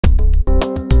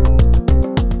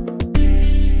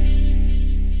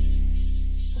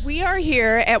are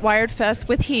here at Wired Fest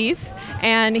with Heath.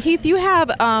 And Heath, you have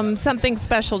something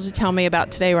special to tell me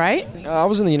about today, right? I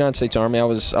was in the United States Army. I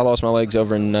lost my legs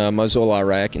over in Mosul,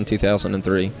 Iraq in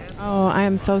 2003. Oh, I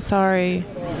am so sorry.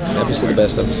 Obviously the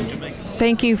best of us.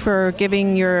 Thank you for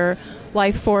giving your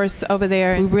life force over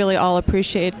there. We really all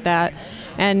appreciate that.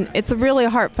 And it's a really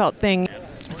heartfelt thing.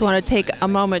 I just want to take a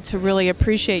moment to really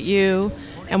appreciate you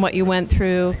and what you went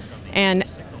through and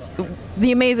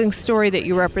the amazing story that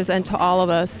you represent to all of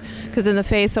us, because in the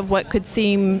face of what could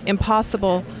seem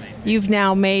impossible,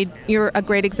 you're a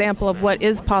great example of what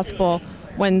is possible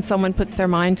when someone puts their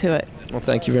mind to it. Well,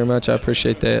 thank you very much. I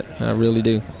appreciate that. I really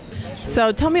do.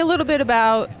 So tell me a little bit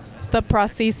about the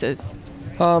prosthesis.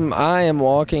 I am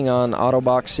walking on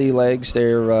Autobox sea legs.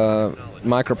 They're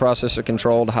microprocessor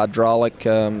controlled hydraulic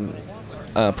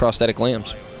prosthetic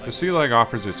limbs. The sea leg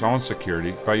offers its own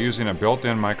security by using a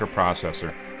built-in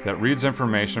microprocessor that reads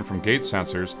information from gait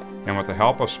sensors and with the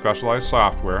help of specialized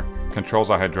software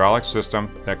controls a hydraulic system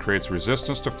that creates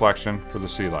resistance to flexion for the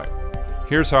sea leg.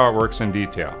 Here's how it works in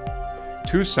detail.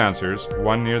 Two sensors,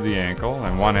 one near the ankle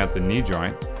and one at the knee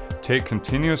joint, take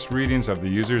continuous readings of the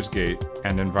user's gait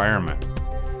and environment.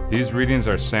 These readings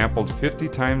are sampled 50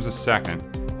 times a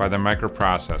second by the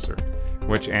microprocessor,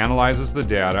 which analyzes the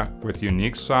data with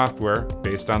unique software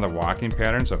based on the walking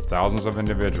patterns of thousands of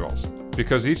individuals.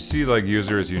 Because each sea leg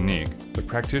user is unique, the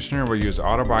practitioner will use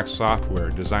Autobox software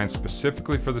designed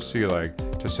specifically for the sea leg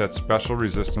to set special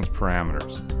resistance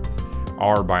parameters.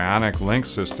 Our Bionic Link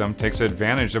system takes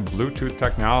advantage of Bluetooth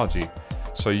technology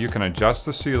so you can adjust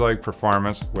the sea leg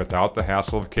performance without the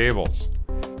hassle of cables.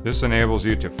 This enables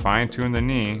you to fine-tune the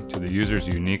knee to the user's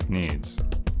unique needs.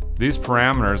 These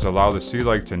parameters allow the sea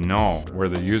leg to know where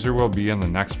the user will be in the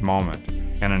next moment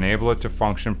and enable it to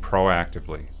function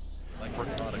proactively.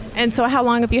 And so how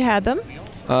long have you had them?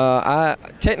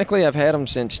 Technically I've had them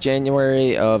since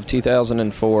January of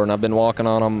 2004, and I've been walking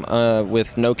on them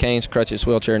with no canes, crutches,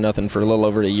 wheelchair, nothing for a little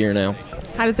over a year now.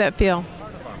 How does that feel?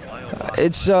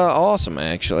 It's awesome,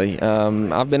 actually.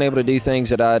 I've been able to do things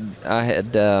that I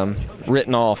had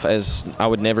written off as I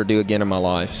would never do again in my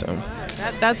life. So.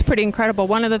 That's pretty incredible.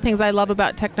 One of the things I love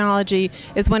about technology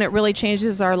is when it really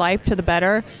changes our life to the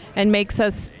better and makes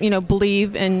us,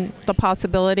 believe in the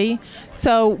possibility.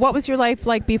 So what was your life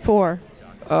like before?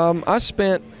 I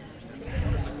spent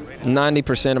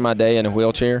 90% of my day in a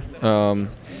wheelchair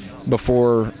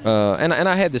before, and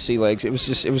I had the sea legs. It was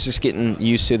just getting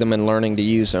used to them and learning to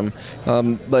use them.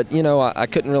 But I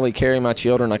couldn't really carry my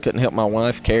children. I couldn't help my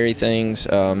wife carry things,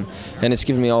 and it's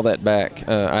given me all that back.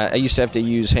 I used to have to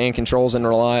use hand controls and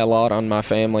rely a lot on my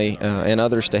family and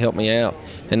others to help me out.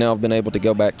 And now I've been able to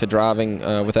go back to driving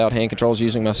without hand controls,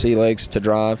 using my sea legs to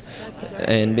drive,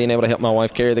 and being able to help my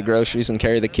wife carry the groceries and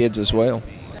carry the kids as well.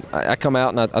 I come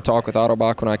out and I talk with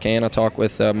Autobox when I can. I talk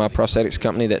with my prosthetics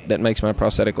company that makes my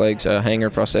prosthetic legs, Hanger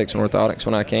Prosthetics and Orthotics,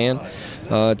 when I can,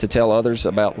 to tell others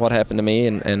about what happened to me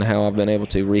and how I've been able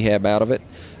to rehab out of it.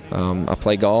 I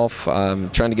play golf. I'm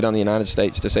trying to get on the United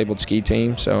States Disabled Ski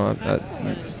Team, so I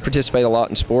participate a lot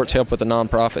in sports, help with a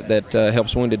nonprofit that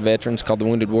helps wounded veterans called the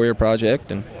Wounded Warrior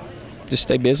Project, and just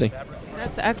stay busy.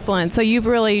 That's excellent. So you've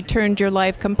really turned your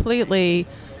life completely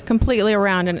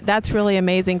around, and that's really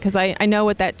amazing, because I know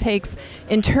what that takes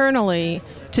internally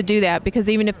to do that, because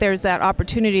even if there's that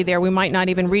opportunity there, we might not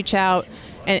even reach out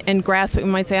and grasp it. We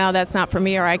might say, oh, that's not for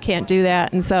me, or I can't do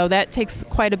that. And so that takes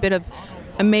quite a bit of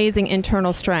amazing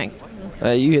internal strength.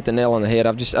 You hit the nail on the head.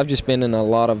 I've just been in a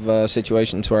lot of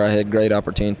situations where I had great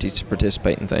opportunities to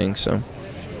participate in things. So.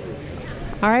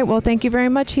 All right, well, thank you very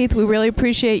much, Heath. We really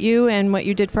appreciate you and what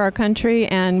you did for our country,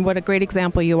 and what a great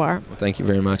example you are. Well, thank you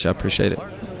very much. I appreciate it.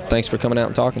 Thanks for coming out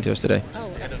and talking to us today.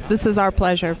 This is our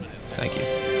pleasure. Thank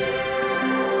you.